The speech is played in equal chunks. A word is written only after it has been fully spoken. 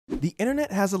The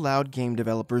internet has allowed game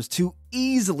developers to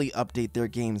easily update their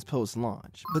games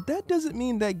post-launch, but that doesn't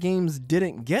mean that games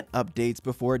didn't get updates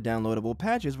before downloadable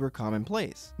patches were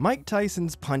commonplace. Mike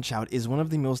Tyson's Punch-Out is one of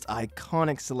the most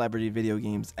iconic celebrity video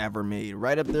games ever made,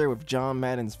 right up there with John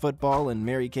Madden's Football and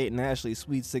Mary-Kate and Ashley's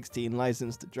Sweet 16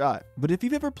 License to Drive. But if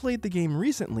you've ever played the game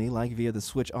recently, like via the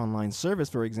Switch Online service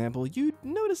for example, you'd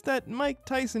notice that Mike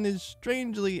Tyson is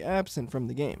strangely absent from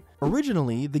the game.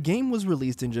 Originally, the game was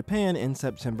released in Japan in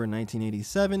September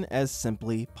 1987 as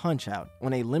simply Punch-Out,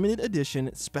 on a limited edition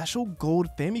special gold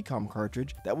Famicom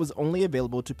cartridge that was only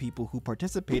available to people who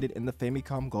participated in the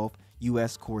Famicom Golf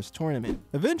US Course Tournament.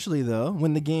 Eventually though,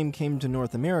 when the game came to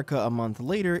North America a month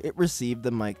later, it received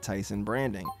the Mike Tyson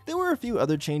branding. There were a few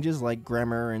other changes like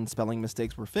grammar and spelling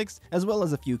mistakes were fixed, as well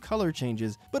as a few color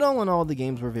changes, but all in all the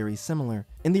games were very similar.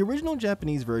 In the original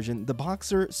Japanese version, the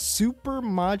boxer Super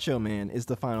Macho Man is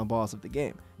the final boss of the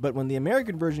game, but when the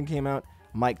American version came out,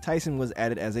 Mike Tyson was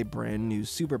added as a brand new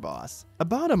super boss.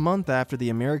 About a month after the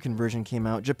American version came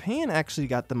out, Japan actually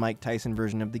got the Mike Tyson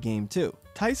version of the game too.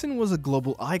 Tyson was a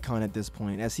global icon at this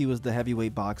point, as he was the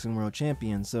heavyweight boxing world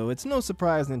champion, so it's no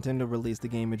surprise Nintendo released the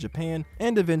game in Japan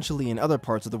and eventually in other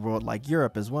parts of the world like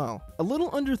Europe as well. A little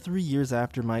under 3 years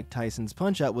after Mike Tyson's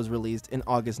Punch-Out was released in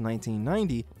August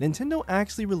 1990, Nintendo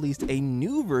actually released a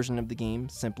new version of the game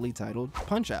simply titled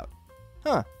Punch-Out.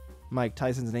 Huh. Mike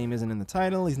Tyson's name isn't in the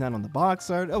title, he's not on the box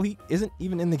art, oh, he isn't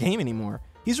even in the game anymore.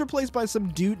 He's replaced by some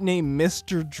dude named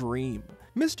Mr. Dream.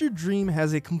 Mr. Dream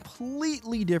has a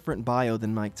completely different bio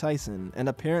than Mike Tyson, and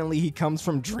apparently he comes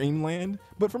from Dreamland,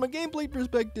 but from a gameplay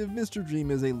perspective, Mr. Dream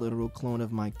is a literal clone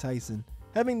of Mike Tyson,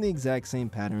 having the exact same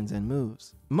patterns and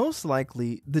moves. Most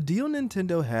likely, the deal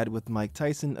Nintendo had with Mike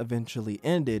Tyson eventually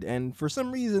ended, and for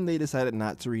some reason they decided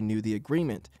not to renew the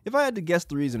agreement. If I had to guess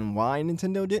the reason why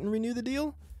Nintendo didn't renew the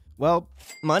deal, well,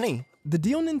 money. The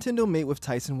deal Nintendo made with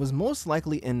Tyson was most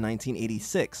likely in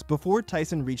 1986, before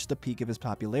Tyson reached the peak of his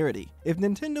popularity. If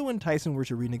Nintendo and Tyson were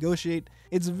to renegotiate,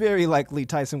 it's very likely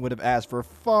Tyson would have asked for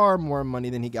far more money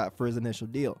than he got for his initial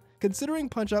deal. Considering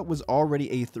Punch-Out was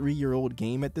already a 3-year-old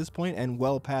game at this point and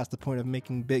well past the point of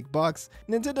making big bucks,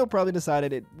 Nintendo probably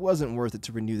decided it wasn't worth it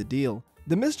to renew the deal.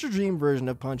 The Mr. Dream version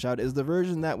of Punch-Out is the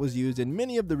version that was used in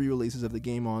many of the re-releases of the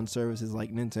game on services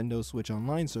like Nintendo Switch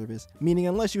Online service, meaning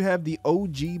unless you have the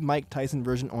OG Mike Tyson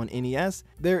version on NES,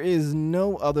 there is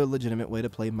no other legitimate way to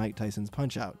play Mike Tyson's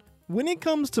Punch-Out. When it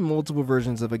comes to multiple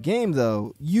versions of a game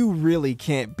though, you really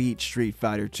can't beat Street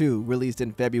Fighter II, released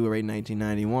in February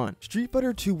 1991. Street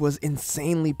Fighter II was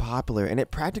insanely popular and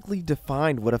it practically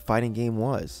defined what a fighting game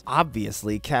was.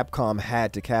 Obviously, Capcom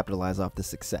had to capitalize off the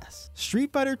success.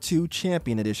 Street Fighter II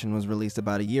Champion Edition was released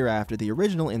about a year after the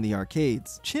original in the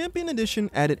arcades. Champion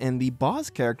Edition added in the boss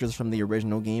characters from the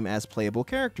original game as playable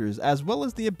characters, as well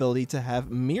as the ability to have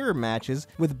mirror matches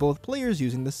with both players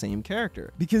using the same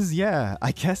character. Because yeah,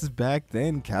 I guess back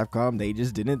then, Capcom, they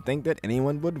just didn't think that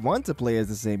anyone would want to play as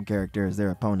the same character as their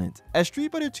opponent. As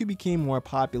Street Fighter II became more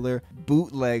popular,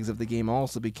 bootlegs of the game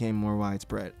also became more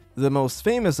widespread. The most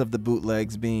famous of the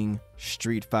bootlegs being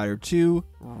Street Fighter II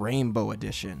Rainbow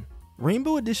Edition.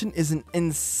 Rainbow Edition is an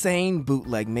insane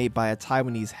bootleg made by a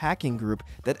Taiwanese hacking group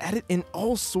that added in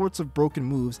all sorts of broken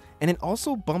moves, and it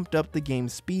also bumped up the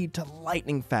game's speed to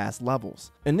lightning fast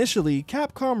levels. Initially,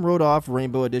 Capcom wrote off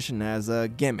Rainbow Edition as a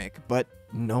gimmick, but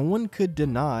no one could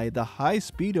deny the high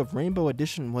speed of Rainbow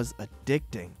Edition was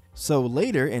addicting. So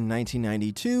later in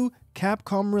 1992,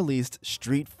 Capcom released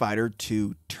Street Fighter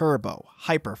II Turbo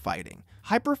Hyper Fighting.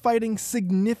 Hyper Fighting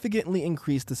significantly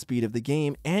increased the speed of the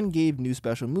game and gave new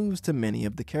special moves to many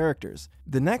of the characters.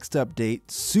 The next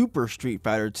update, Super Street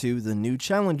Fighter II The New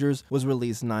Challengers, was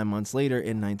released 9 months later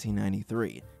in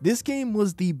 1993. This game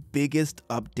was the biggest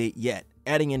update yet,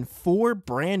 adding in 4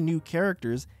 brand new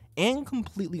characters and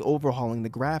completely overhauling the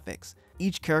graphics.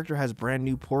 Each character has brand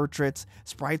new portraits,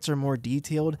 sprites are more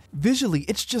detailed. Visually,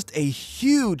 it's just a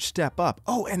huge step up.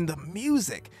 Oh, and the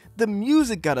music! The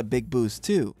music got a big boost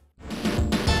too.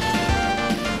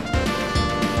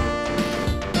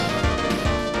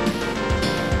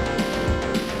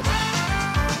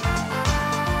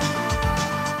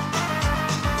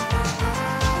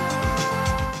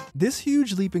 This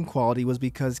huge leap in quality was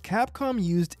because Capcom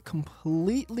used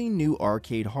completely new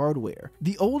arcade hardware.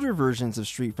 The older versions of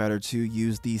Street Fighter II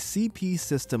used the CP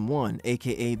System 1,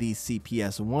 aka the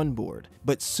CPS-1 board,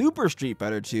 but Super Street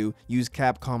Fighter II used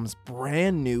Capcom's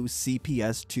brand new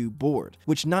CPS-2 board,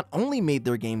 which not only made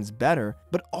their games better,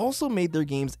 but also made their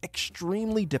games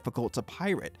extremely difficult to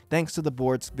pirate, thanks to the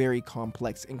board's very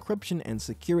complex encryption and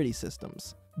security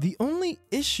systems. The only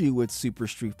issue with Super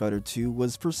Street Fighter 2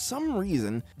 was, for some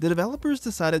reason, the developers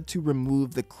decided to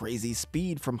remove the crazy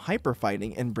speed from hyper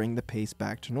fighting and bring the pace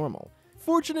back to normal.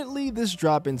 Fortunately, this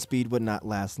drop in speed would not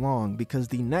last long, because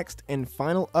the next and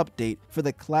final update for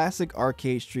the classic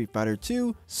arcade Street Fighter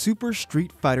 2, Super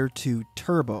Street Fighter 2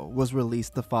 Turbo, was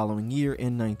released the following year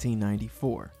in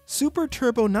 1994. Super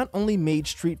Turbo not only made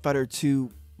Street Fighter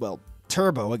 2, well,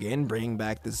 turbo again, bringing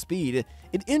back the speed,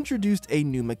 it introduced a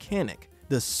new mechanic,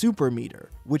 the Super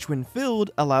Meter, which when filled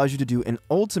allows you to do an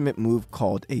ultimate move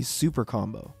called a Super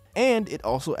Combo. And it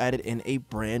also added in a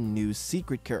brand new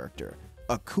secret character,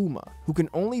 Akuma, who can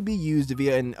only be used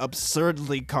via an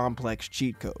absurdly complex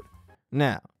cheat code.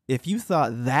 Now, if you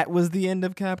thought that was the end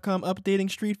of Capcom updating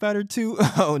Street Fighter 2,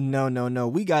 oh no,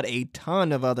 we got a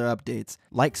ton of other updates,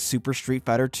 like Super Street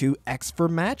Fighter 2 X for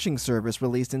Matching service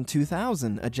released in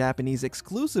 2000, a Japanese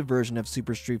exclusive version of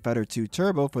Super Street Fighter 2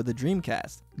 Turbo for the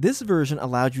Dreamcast. This version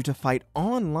allowed you to fight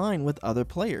online with other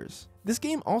players. This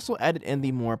game also added in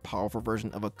the more powerful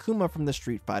version of Akuma from the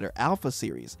Street Fighter Alpha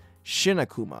series, Shin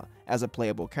Akuma, as a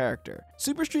playable character.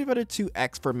 Super Street Fighter 2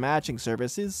 X for Matching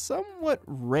service is somewhat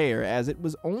rare, as it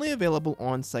was only available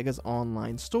on Sega's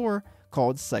online store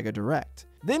called Sega Direct.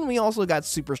 Then we also got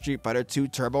Super Street Fighter 2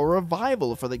 Turbo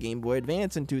Revival for the Game Boy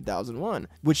Advance in 2001,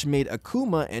 which made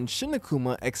Akuma and Shin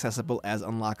Akuma accessible as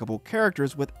unlockable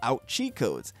characters without cheat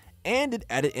codes, and it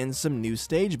added in some new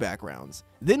stage backgrounds.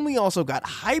 Then we also got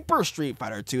Hyper Street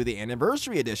Fighter 2 the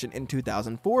Anniversary Edition in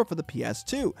 2004 for the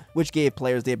PS2, which gave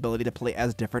players the ability to play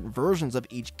as different versions of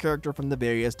each character from the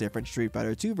various different Street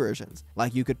Fighter 2 versions.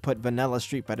 Like you could put vanilla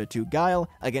Street Fighter 2 Guile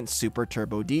against Super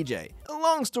Turbo DJ.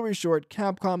 Long story short,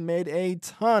 Capcom made a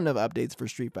ton of updates for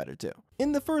Street Fighter 2.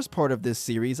 In the first part of this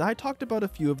series, I talked about a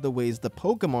few of the ways the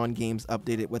Pokemon games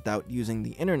updated without using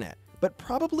the internet. But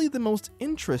probably the most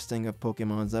interesting of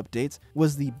Pokemon's updates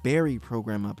was the Berry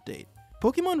Program update.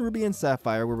 Pokemon Ruby and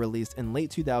Sapphire were released in late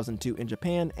 2002 in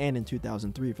Japan and in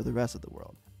 2003 for the rest of the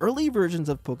world. Early versions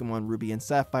of Pokemon Ruby and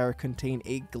Sapphire contain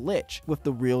a glitch with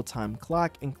the real-time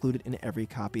clock included in every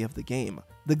copy of the game.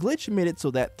 The glitch made it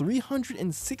so that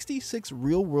 366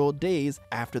 real-world days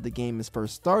after the game is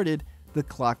first started, the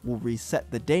clock will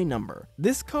reset the day number.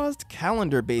 This caused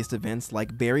calendar-based events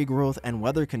like berry growth and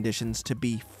weather conditions to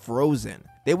be frozen.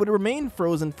 They would remain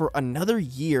frozen for another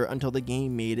year until the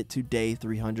game made it to day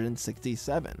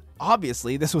 367.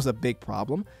 Obviously, this was a big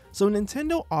problem, so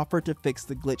Nintendo offered to fix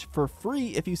the glitch for free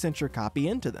if you sent your copy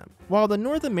into them. While the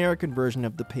North American version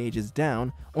of the page is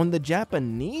down, on the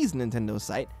Japanese Nintendo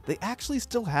site, they actually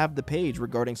still have the page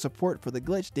regarding support for the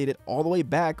glitch dated all the way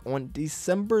back on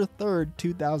December 3rd,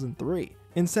 2003.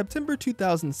 In September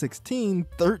 2016,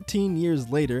 13 years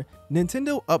later,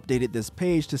 Nintendo updated this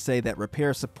page to say that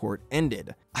repair support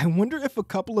ended. I wonder if a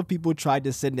couple of people tried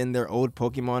to send in their old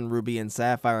Pokemon Ruby and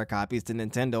Sapphire copies to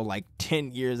Nintendo like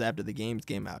 10 years after the games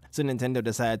came out, so Nintendo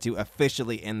decided to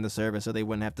officially end the service so they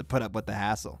wouldn't have to put up with the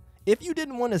hassle. If you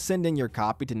didn't want to send in your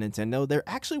copy to Nintendo, there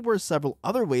actually were several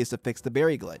other ways to fix the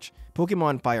berry glitch.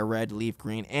 Pokemon Fire Red, Leaf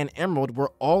Green, and Emerald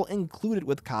were all included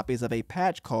with copies of a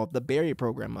patch called the Berry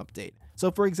Program Update. So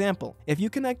for example, if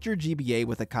you connect your GBA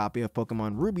with a copy of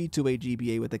Pokemon Ruby to a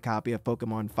GBA with a copy of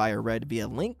Pokemon Fire Red via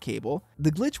link cable,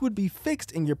 the glitch would be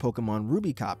fixed in your Pokemon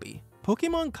Ruby copy.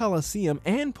 Pokemon Colosseum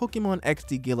and Pokemon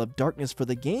XD Gale of Darkness for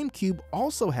the GameCube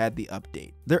also had the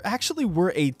update. There actually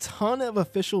were a ton of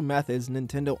official methods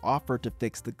Nintendo offered to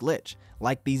fix the glitch,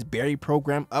 like these Berry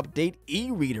Program Update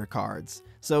e-reader cards.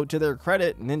 So to their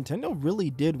credit, Nintendo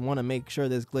really did want to make sure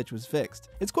this glitch was fixed.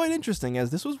 It's quite interesting, as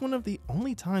this was one of the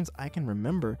only times I can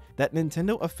remember that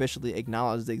Nintendo officially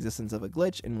acknowledged the existence of a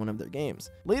glitch in one of their games.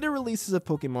 Later releases of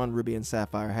Pokemon Ruby and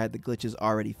Sapphire had the glitches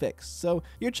already fixed, so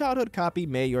your childhood copy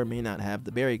may or may not have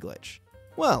the berry glitch.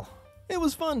 Well, it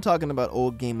was fun talking about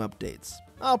old game updates.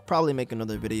 I'll probably make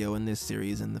another video in this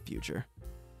series in the future.